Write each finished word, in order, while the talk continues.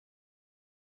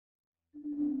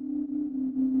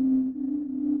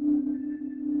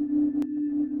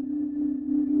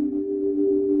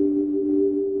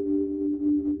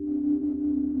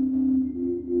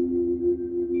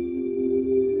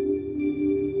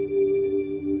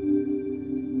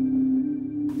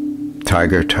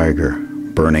Tyger,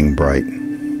 Tyger, burning bright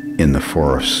in the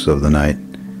forests of the night,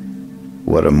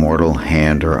 what immortal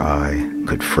hand or eye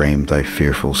could frame thy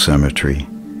fearful symmetry?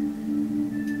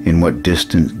 In what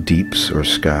distant deeps or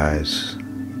skies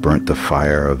burnt the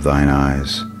fire of thine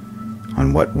eyes?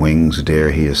 On what wings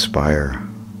dare he aspire?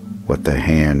 What the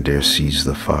hand dare seize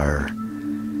the fire?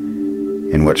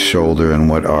 In what shoulder and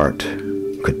what art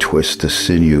could twist the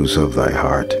sinews of thy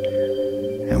heart?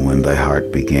 And when thy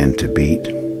heart began to beat,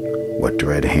 what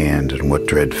dread hand and what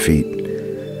dread feet?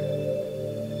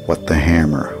 What the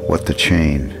hammer, what the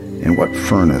chain, in what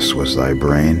furnace was thy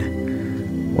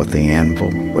brain? What the anvil,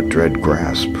 what dread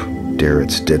grasp dare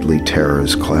its deadly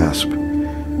terrors clasp?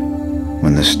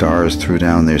 When the stars threw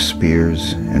down their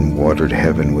spears and watered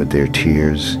heaven with their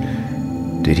tears,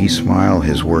 did he smile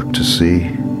his work to see?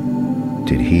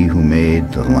 Did he who made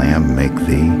the Lamb make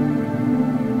thee?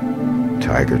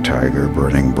 Tyger, Tyger,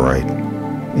 burning bright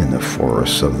in the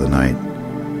forests of the night,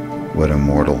 what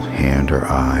immortal hand or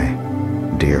eye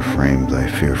dare frame thy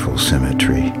fearful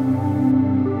symmetry?